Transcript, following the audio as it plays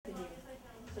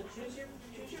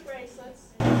choose your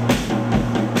bracelets.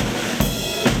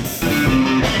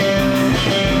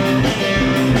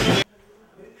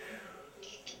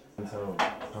 That's how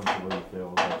comfortable you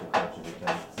feel about the clutch of your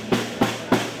tanks.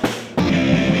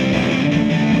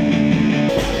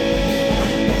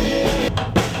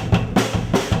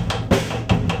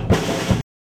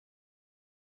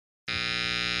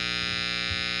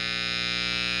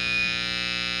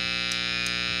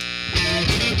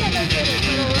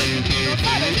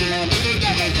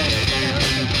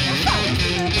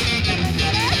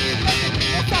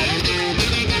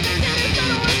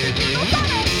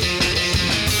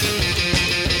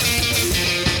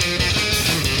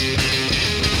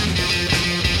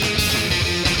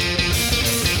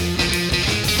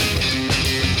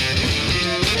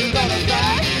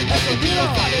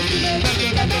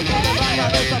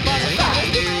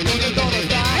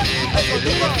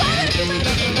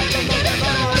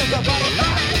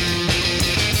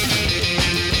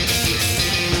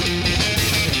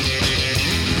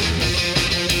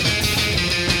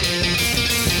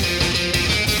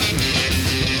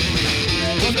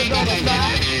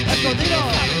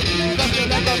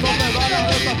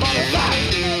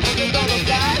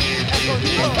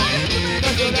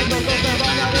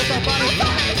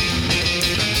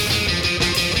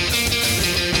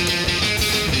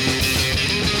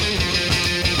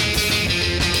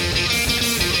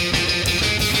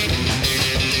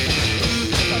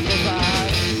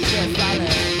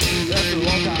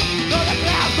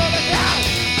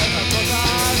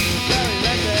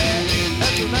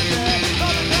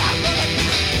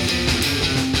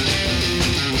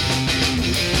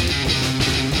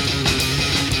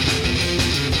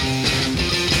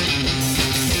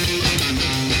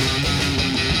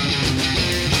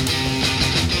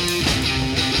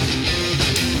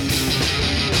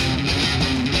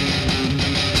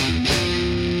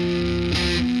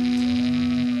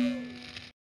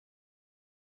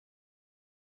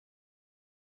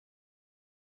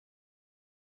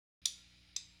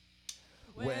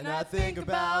 When I think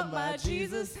about my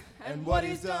Jesus and what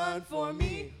he's done for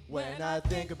me, when I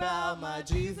think about my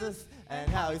Jesus and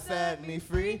how he set me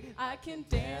free, I can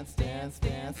dance, dance,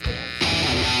 dance, dance.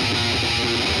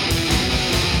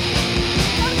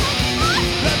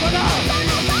 Let go now! Let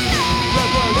go now!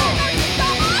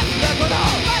 Let go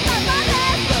now!